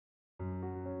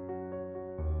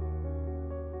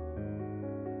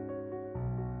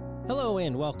Hello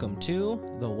and welcome to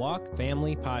the Walk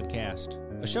Family Podcast,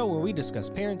 a show where we discuss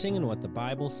parenting and what the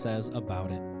Bible says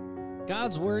about it.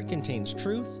 God's Word contains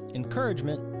truth,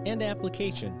 encouragement, and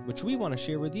application, which we want to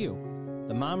share with you,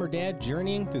 the mom or dad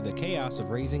journeying through the chaos of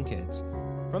raising kids,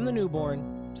 from the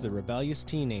newborn to the rebellious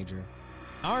teenager.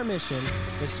 Our mission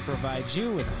is to provide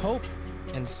you with hope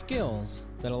and skills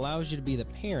that allows you to be the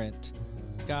parent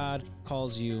God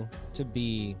calls you to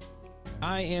be.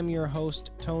 I am your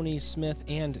host, Tony Smith,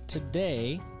 and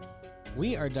today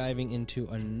we are diving into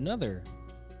another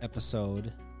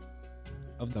episode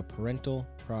of the Parental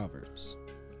Proverbs.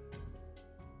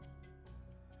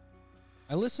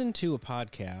 I listened to a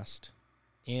podcast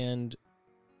and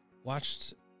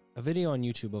watched a video on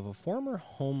YouTube of a former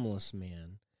homeless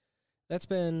man. This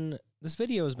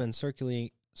video has been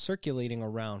circulating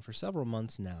around for several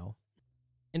months now.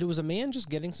 And it was a man just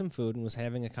getting some food and was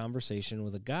having a conversation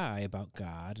with a guy about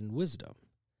God and wisdom.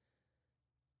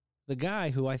 The guy,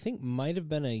 who I think might have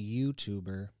been a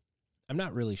YouTuber, I'm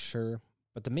not really sure,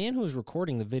 but the man who was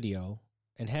recording the video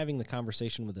and having the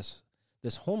conversation with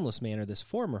this homeless man, or this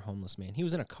former homeless man, he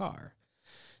was in a car.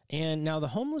 And now the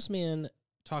homeless man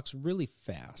talks really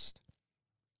fast,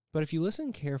 but if you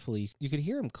listen carefully, you could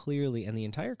hear him clearly, and the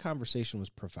entire conversation was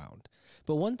profound.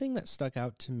 But one thing that stuck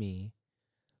out to me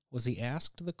was he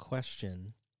asked the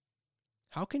question,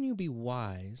 how can you be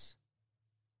wise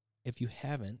if you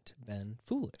haven't been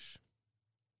foolish?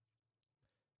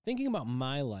 Thinking about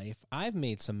my life, I've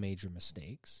made some major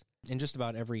mistakes. In just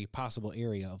about every possible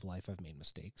area of life, I've made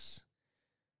mistakes.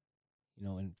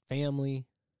 In family,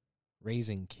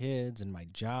 raising kids, in my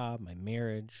job, my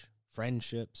marriage,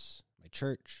 friendships, my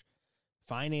church,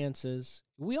 finances.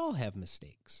 We all have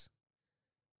mistakes.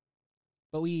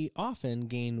 But we often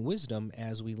gain wisdom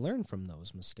as we learn from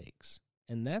those mistakes.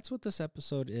 And that's what this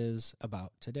episode is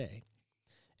about today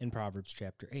in Proverbs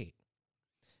chapter 8.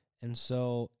 And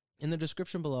so in the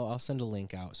description below, I'll send a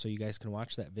link out so you guys can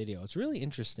watch that video. It's really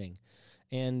interesting.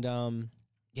 And I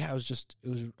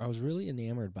was really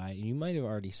enamored by it. You might have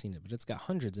already seen it, but it's got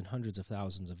hundreds and hundreds of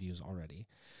thousands of views already.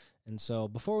 And so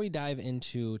before we dive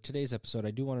into today's episode,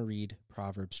 I do want to read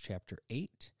Proverbs chapter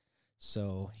 8.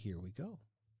 So here we go.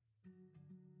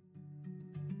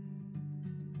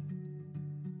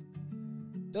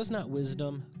 Does not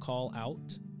wisdom call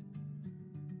out?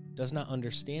 Does not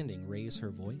understanding raise her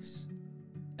voice?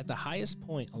 At the highest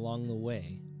point along the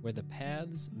way, where the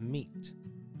paths meet,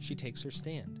 she takes her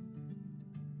stand.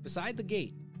 Beside the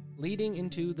gate, leading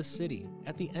into the city,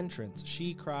 at the entrance,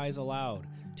 she cries aloud,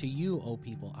 to you, O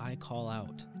people, I call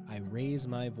out. I raise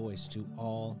my voice to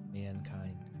all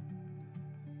mankind.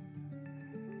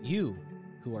 You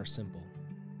who are simple,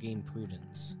 gain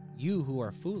prudence. You who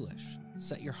are foolish,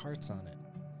 set your hearts on it.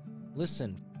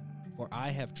 Listen, for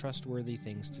I have trustworthy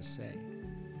things to say.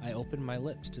 I open my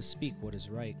lips to speak what is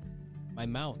right. My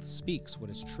mouth speaks what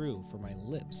is true, for my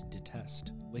lips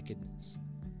detest wickedness.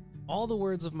 All the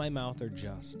words of my mouth are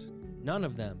just. None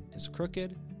of them is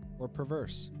crooked or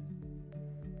perverse.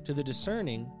 To the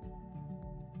discerning,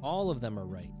 all of them are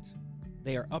right.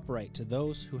 They are upright to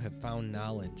those who have found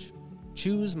knowledge.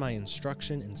 Choose my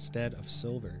instruction instead of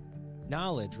silver,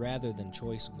 knowledge rather than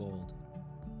choice gold.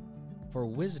 For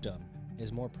wisdom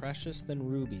is more precious than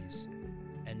rubies,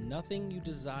 and nothing you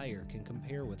desire can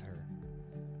compare with her.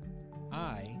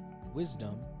 I,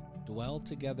 wisdom, dwell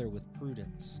together with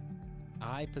prudence.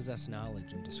 I possess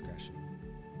knowledge and discretion.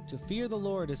 To fear the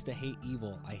Lord is to hate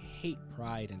evil. I hate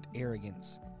pride and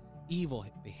arrogance, evil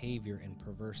behavior and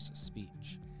perverse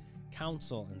speech.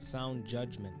 Counsel and sound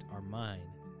judgment are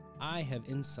mine. I have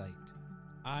insight.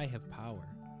 I have power.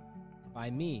 By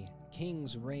me,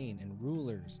 kings reign and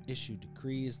rulers issue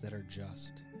decrees that are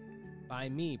just. By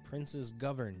me, princes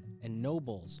govern and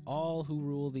nobles, all who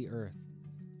rule the earth.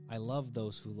 I love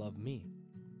those who love me,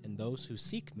 and those who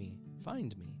seek me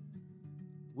find me.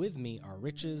 With me are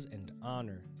riches and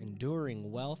honor,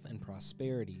 enduring wealth and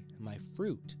prosperity. My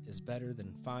fruit is better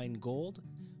than fine gold.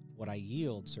 What I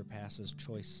yield surpasses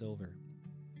choice silver.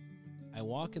 I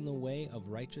walk in the way of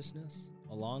righteousness,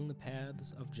 along the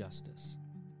paths of justice,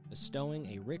 bestowing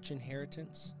a rich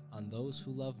inheritance on those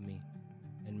who love me,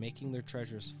 and making their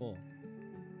treasures full.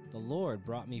 The Lord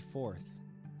brought me forth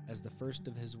as the first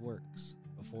of his works,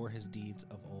 before his deeds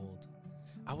of old.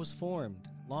 I was formed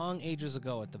long ages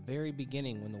ago, at the very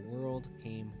beginning, when the world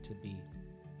came to be.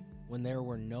 When there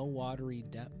were no watery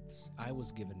depths, I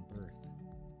was given birth.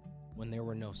 When there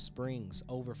were no springs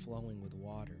overflowing with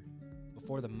water,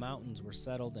 before the mountains were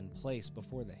settled in place,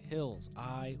 before the hills,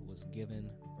 I was given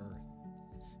birth.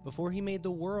 Before he made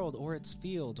the world or its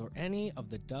fields or any of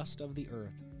the dust of the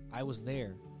earth, I was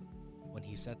there when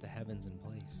he set the heavens in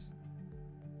place.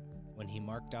 when he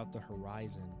marked out the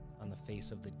horizon on the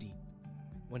face of the deep,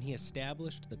 when he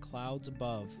established the clouds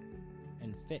above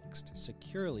and fixed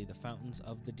securely the fountains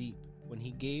of the deep, when he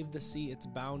gave the sea its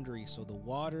boundary so the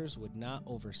waters would not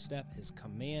overstep his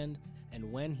command,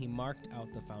 and when he marked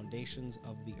out the foundations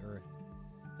of the earth.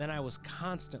 Then I was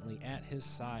constantly at his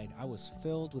side. I was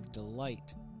filled with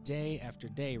delight day after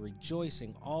day,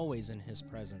 rejoicing always in his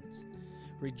presence,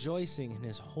 rejoicing in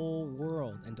his whole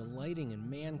world and delighting in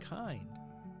mankind.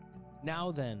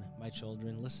 Now then, my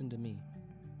children, listen to me.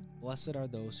 Blessed are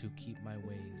those who keep my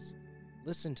ways.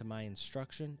 Listen to my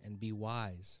instruction and be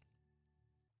wise.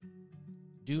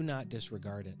 Do not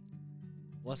disregard it.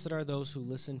 Blessed are those who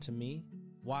listen to me,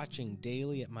 watching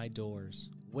daily at my doors,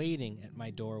 waiting at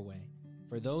my doorway.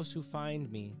 For those who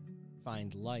find me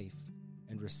find life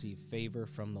and receive favor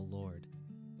from the Lord.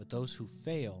 But those who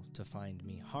fail to find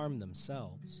me harm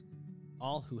themselves.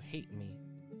 All who hate me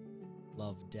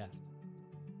love death.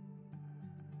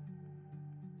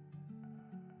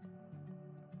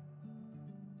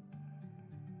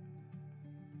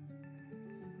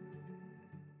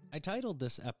 I titled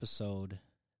this episode,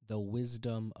 The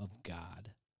Wisdom of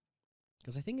God,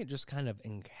 because I think it just kind of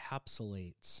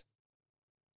encapsulates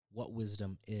what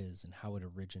wisdom is and how it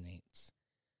originates.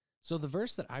 So the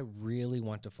verse that I really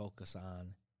want to focus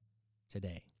on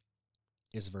today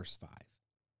is verse 5.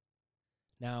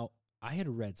 Now, I had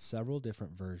read several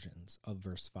different versions of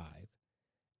verse 5,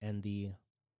 and the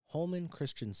Holman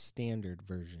Christian Standard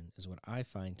Version is what I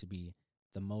find to be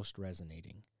the most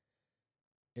resonating.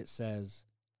 It says,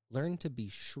 "Learn to be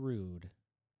shrewd,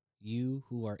 you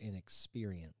who are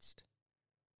inexperienced.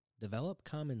 Develop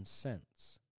common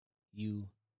sense, you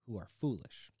who are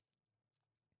foolish."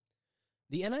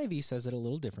 The NIV says it a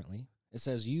little differently. It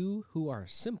says, "You who are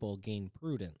simple gain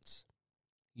prudence.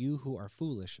 You who are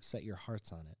foolish set your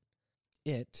hearts on it."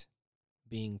 It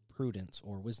being prudence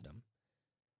or wisdom.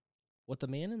 What the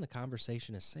man in the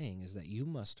conversation is saying is that you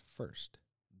must first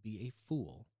be a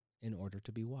fool in order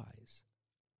to be wise.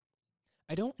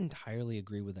 I don't entirely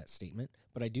agree with that statement,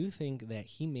 but I do think that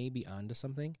he may be onto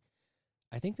something.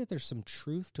 I think that there's some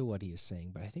truth to what he is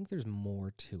saying, but I think there's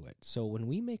more to it. So when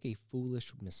we make a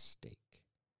foolish mistake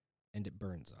and it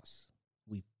burns us,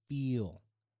 we feel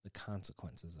the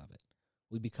consequences of it.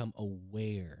 We become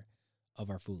aware of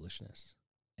our foolishness,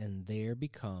 and there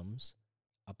becomes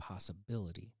a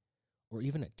possibility or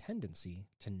even a tendency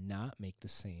to not make the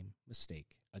same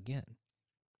mistake again.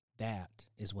 That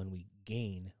is when we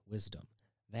gain wisdom.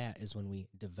 That is when we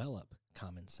develop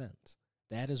common sense.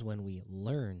 That is when we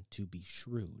learn to be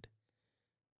shrewd.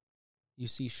 You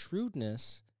see,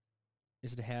 shrewdness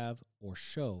is to have or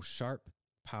show sharp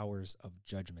powers of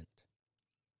judgment.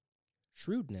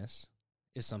 Shrewdness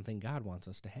is something God wants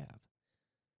us to have.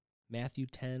 Matthew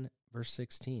 10, verse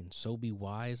 16, "So be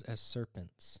wise as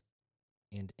serpents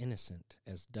and innocent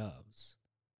as doves."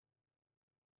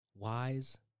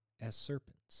 Wise as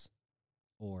serpents,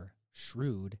 or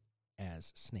shrewd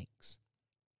as snakes.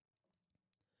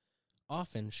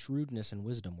 Often, shrewdness and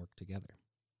wisdom work together.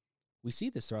 We see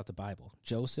this throughout the Bible.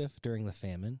 Joseph during the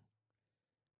famine,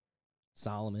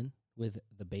 Solomon with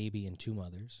the baby and two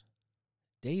mothers,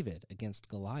 David against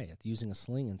Goliath using a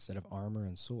sling instead of armor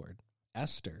and sword,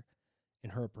 Esther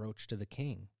in her approach to the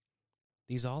king.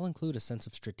 These all include a sense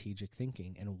of strategic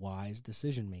thinking and wise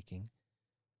decision-making,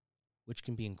 which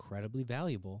can be incredibly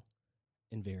valuable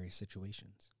in various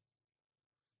situations.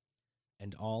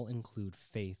 And all include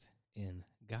faith in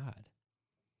God.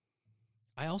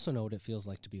 I also know what it feels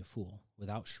like to be a fool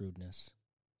without shrewdness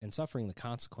and suffering the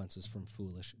consequences from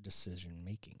foolish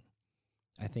decision-making.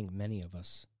 I think many of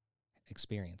us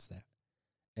experience that.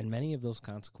 And many of those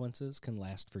consequences can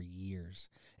last for years,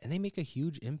 and they make a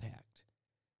huge impact.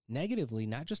 Negatively,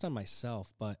 not just on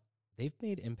myself, but they've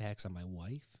made impacts on my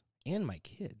wife and my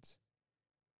kids.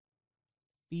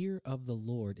 Fear of the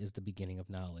Lord is the beginning of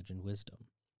knowledge and wisdom.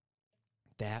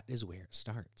 That is where it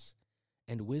starts.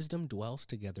 And wisdom dwells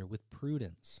together with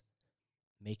prudence,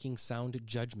 making sound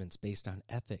judgments based on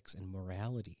ethics and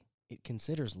morality. It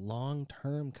considers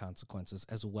long-term consequences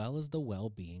as well as the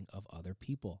well-being of other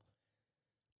people.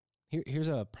 Here's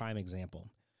a prime example.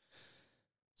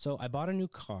 So I bought a new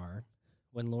car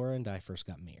when Laura and I first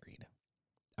got married.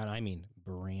 And I mean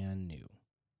brand new.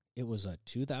 It was a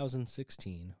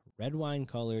 2016 red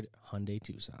wine-colored Hyundai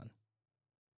Tucson.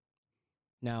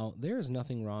 Now, there is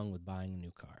nothing wrong with buying a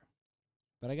new car.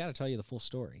 But I got to tell you the full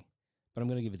story. But I'm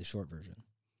going to give you the short version.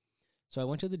 So I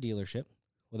went to the dealership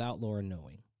without Laura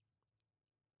knowing.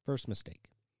 First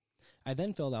mistake. I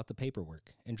then filled out the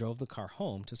paperwork and drove the car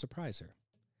home to surprise her.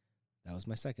 That was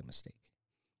my second mistake.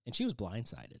 And she was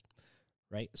blindsided.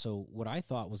 right? So what I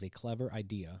thought was a clever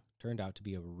idea turned out to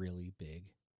be a really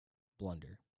big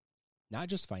blunder, not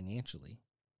just financially,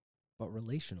 but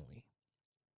relationally.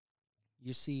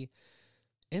 You see,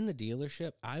 in the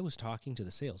dealership, I was talking to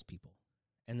the salespeople,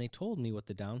 and they told me what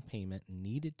the down payment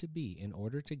needed to be in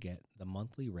order to get the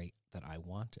monthly rate that I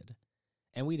wanted,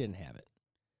 and we didn't have it.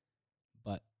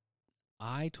 But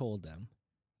I told them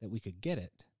that we could get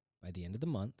it by the end of the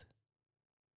month.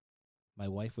 My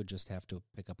wife would just have to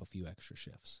pick up a few extra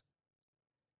shifts.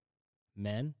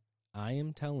 Men, I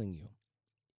am telling you,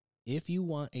 if you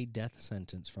want a death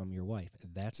sentence from your wife,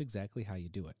 that's exactly how you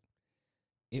do it.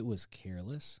 It was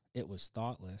careless. It was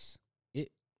thoughtless.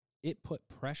 It put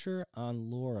pressure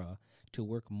on Laura to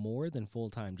work more than full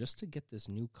time just to get this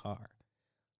new car.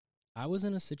 I was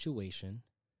in a situation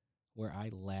where I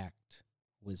lacked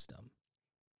wisdom.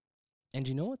 And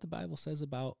you know what the Bible says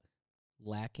about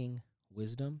lacking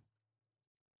wisdom?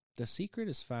 The secret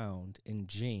is found in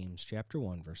James chapter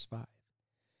 1, verse 5.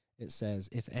 It says,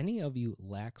 if any of you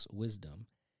lacks wisdom,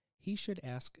 he should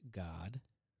ask God,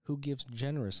 who gives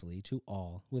generously to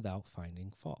all without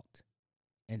finding fault,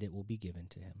 and it will be given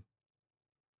to him.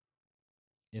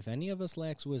 If any of us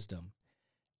lacks wisdom,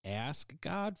 ask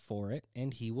God for it,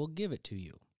 and he will give it to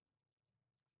you.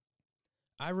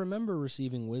 I remember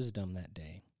receiving wisdom that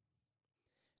day.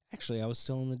 Actually, I was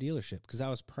still in the dealership because I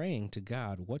was praying to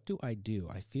God, what do?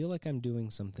 I feel like I'm doing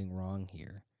something wrong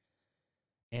here.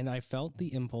 And I felt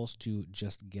the impulse to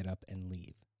just get up and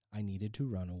leave. I needed to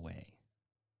run away.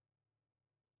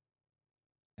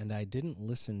 And I didn't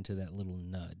listen to that little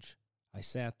nudge. I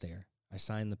sat there. I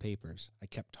signed the papers. I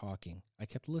kept talking. I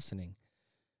kept listening.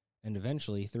 And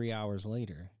eventually, 3 hours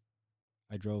later,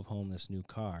 I drove home this new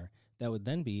car that would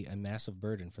then be a massive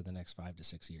burden for the next 5 to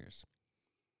 6 years.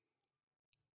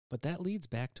 But that leads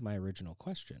back to my original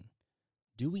question.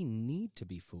 Do we need to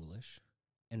be foolish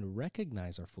and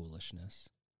recognize our foolishness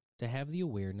to have the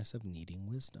awareness of needing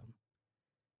wisdom?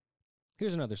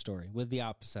 Here's another story with the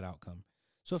opposite outcome.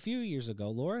 So a few years ago,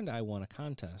 Laura and I won a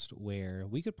contest where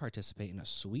we could participate in a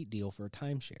sweet deal for a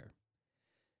timeshare.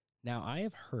 Now, I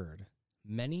have heard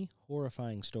many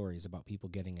horrifying stories about people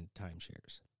getting into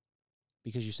timeshares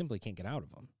because you simply can't get out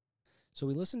of them. So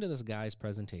we listened to this guy's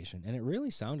presentation, and it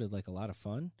really sounded like a lot of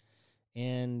fun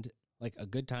and like a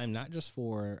good time, not just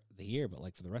for the year, but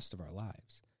like for the rest of our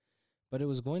lives. But it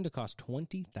was going to cost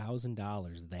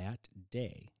 $20,000 that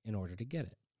day in order to get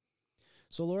it.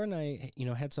 So Laura and I,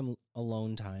 had some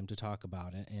alone time to talk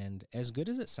about it, and as good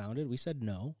as it sounded, we said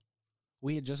no.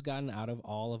 We had just gotten out of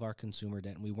all of our consumer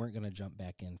debt, and we weren't going to jump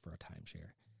back in for a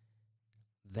timeshare.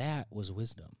 That was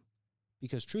wisdom,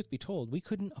 because truth be told, we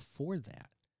couldn't afford that.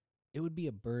 It would be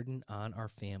a burden on our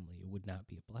family. It would not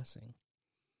be a blessing.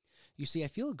 You see, I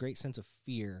feel a great sense of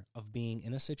fear of being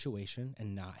in a situation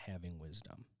and not having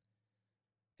wisdom.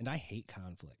 And I hate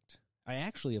conflict. I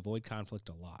actually avoid conflict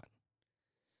a lot.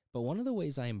 But one of the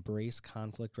ways I embrace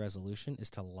conflict resolution is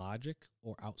to logic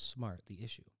or outsmart the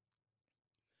issue.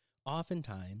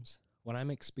 Oftentimes, when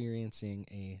I'm experiencing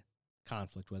a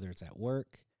conflict, whether it's at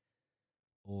work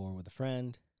or with a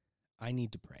friend, I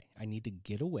need to pray. I need to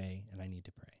get away and I need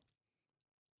to pray.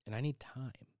 And I need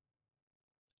time.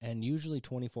 And usually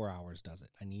 24 hours does it.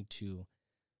 I need to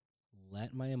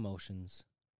let my emotions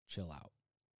chill out.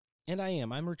 And I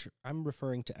am. I'm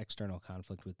referring to external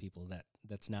conflict with people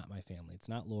that's not my family. It's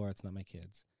not Laura. It's not my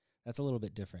kids. That's a little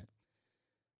bit different.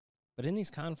 But in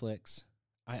these conflicts,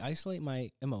 I isolate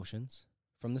my emotions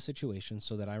from the situation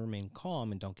so that I remain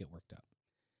calm and don't get worked up.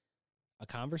 A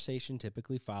conversation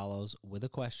typically follows with a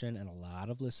question and a lot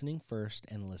of listening first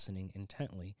and listening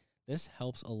intently. This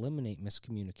helps eliminate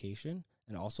miscommunication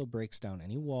and also breaks down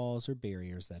any walls or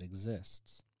barriers that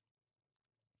exists.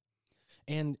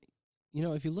 And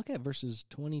if you look at verses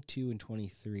 22 and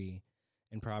 23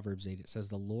 in Proverbs 8, it says,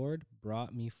 the Lord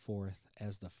brought me forth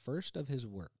as the first of his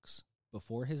works,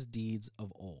 before his deeds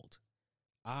of old.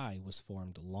 I was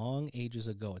formed long ages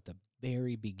ago at the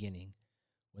very beginning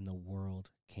when the world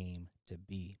came to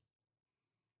be.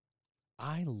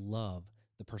 I love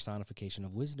the personification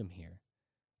of wisdom here,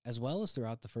 as well as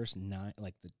throughout the first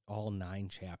all 9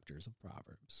 chapters of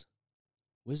Proverbs.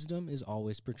 Wisdom is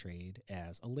always portrayed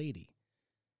as a lady.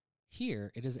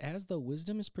 Here, it is as though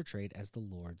wisdom is portrayed as the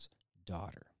Lord's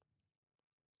daughter.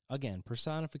 Again,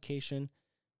 personification,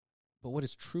 but what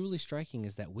is truly striking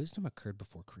is that wisdom occurred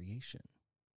before creation.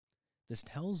 This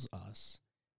tells us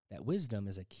that wisdom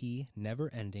is a key,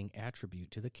 never-ending attribute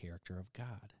to the character of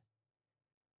God.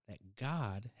 That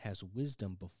God has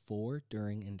wisdom before,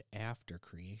 during, and after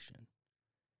creation.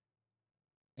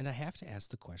 And I have to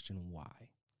ask the question,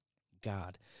 why?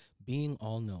 God, being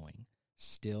all-knowing,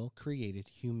 still created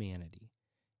humanity,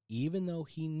 even though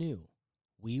he knew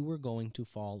we were going to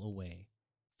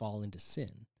fall into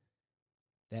sin,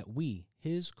 that we,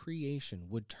 his creation,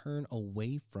 would turn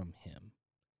away from him.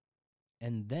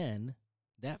 And then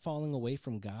that falling away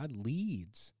from God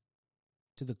leads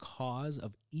to the cause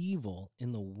of evil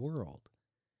in the world.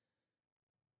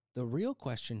 The real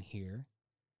question here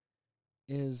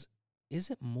is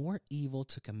it more evil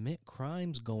to commit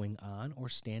crimes going on or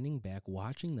standing back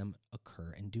watching them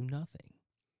occur and do nothing?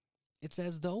 It's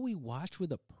as though we watch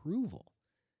with approval.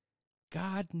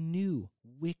 God knew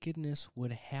wickedness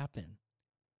would happen,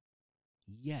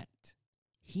 yet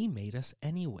he made us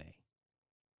anyway.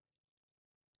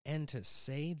 And to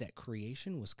say that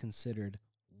creation was considered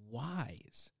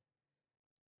wise.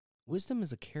 Wisdom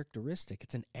is a characteristic,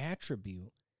 it's an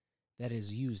attribute that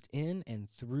is used in and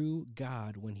through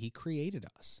God when he created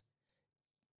us.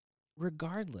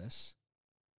 Regardless,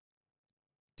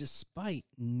 despite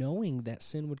knowing that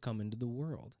sin would come into the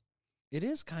world, it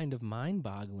is kind of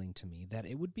mind-boggling to me that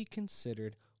it would be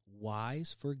considered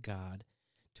wise for God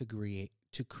to create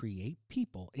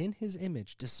people in his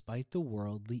image despite the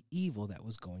worldly evil that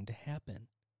was going to happen.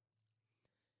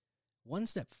 One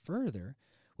step further,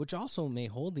 which also may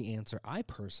hold the answer I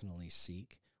personally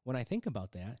seek when I think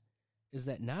about that, is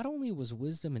that not only was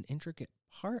wisdom an intricate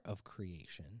part of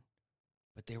creation,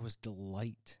 but there was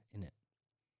delight in it.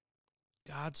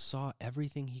 God saw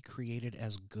everything he created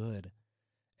as good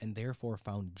and therefore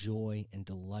found joy and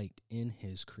delight in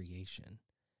his creation.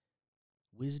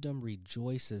 Wisdom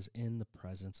rejoices in the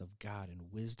presence of God,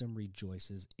 and wisdom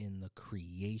rejoices in the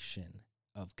creation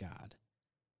of God.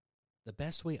 The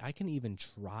best way I can even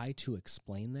try to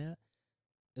explain that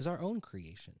is our own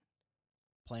creation.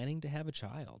 Planning to have a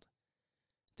child.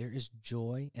 There is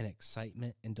joy and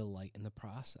excitement and delight in the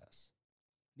process.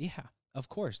 Yeah, of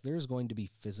course, there is going to be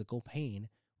physical pain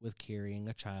with carrying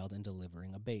a child and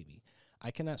delivering a baby. I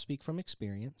cannot speak from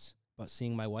experience, but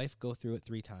seeing my wife go through it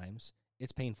 3 times,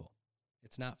 it's painful.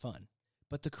 It's not fun.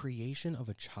 But the creation of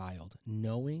a child,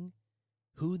 knowing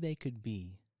who they could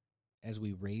be as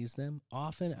we raise them,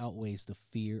 often outweighs the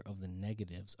fear of the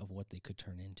negatives of what they could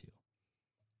turn into.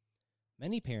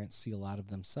 Many parents see a lot of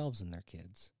themselves in their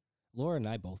kids. Laura and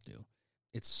I both do.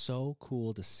 It's so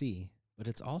cool to see, but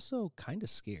it's also kind of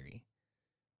scary.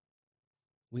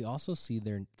 We also see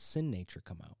their sin nature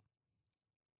come out.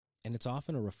 And it's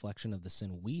often a reflection of the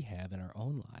sin we have in our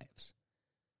own lives.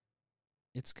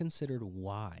 It's considered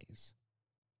wise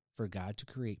for God to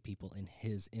create people in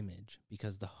his image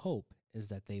because the hope is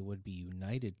that they would be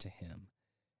united to him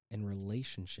in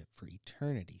relationship for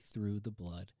eternity through the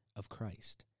blood of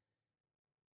Christ.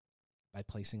 By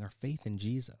placing our faith in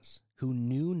Jesus, who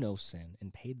knew no sin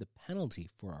and paid the penalty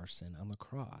for our sin on the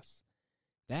cross.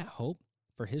 That hope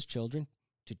for his children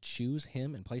to choose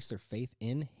him and place their faith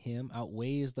in him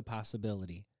outweighs the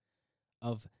possibility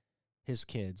of his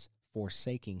kids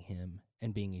forsaking him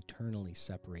and being eternally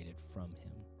separated from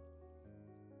him.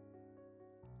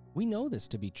 We know this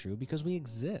to be true because we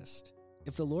exist.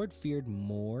 If the Lord feared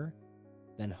more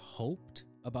than hoped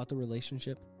about the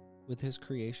relationship with his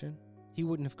creation, he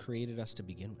wouldn't have created us to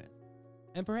begin with.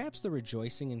 And perhaps the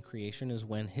rejoicing in creation is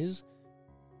when his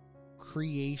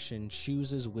creation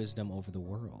chooses wisdom over the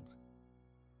world.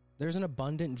 There's an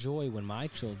abundant joy when my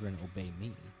children obey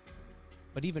me,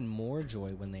 but even more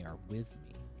joy when they are with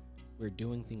me. We're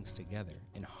doing things together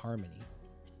in harmony.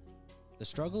 The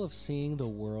struggle of seeing the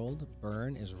world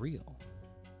burn is real.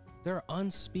 There are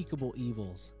unspeakable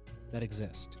evils that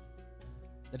exist.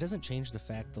 That doesn't change the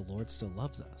fact the Lord still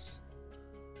loves us.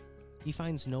 He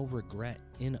finds no regret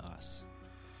in us,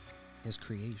 his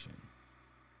creation.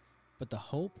 But the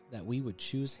hope that we would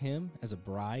choose him as a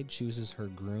bride chooses her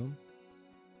groom,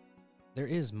 there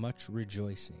is much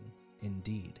rejoicing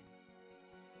indeed.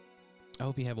 I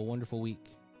hope you have a wonderful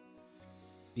week.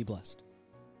 Be blessed.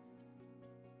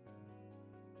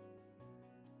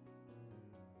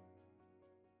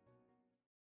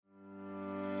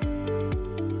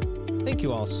 Thank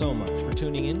you all so much for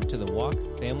tuning in to the Walk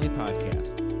Family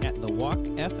Podcast at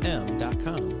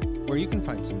thewalkfm.com, where you can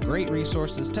find some great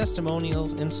resources,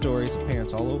 testimonials, and stories of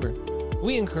parents all over.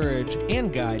 We encourage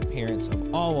and guide parents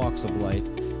of all walks of life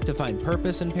to find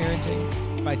purpose in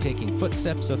parenting by taking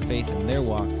footsteps of faith in their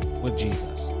walk with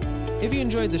Jesus. If you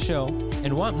enjoyed the show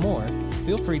and want more,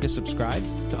 feel free to subscribe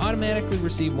to automatically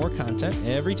receive more content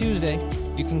every Tuesday.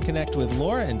 You can connect with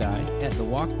Laura and I at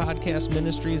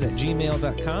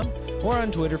thewalkpodcastministries@gmail.com or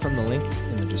on Twitter from the link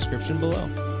in the description below.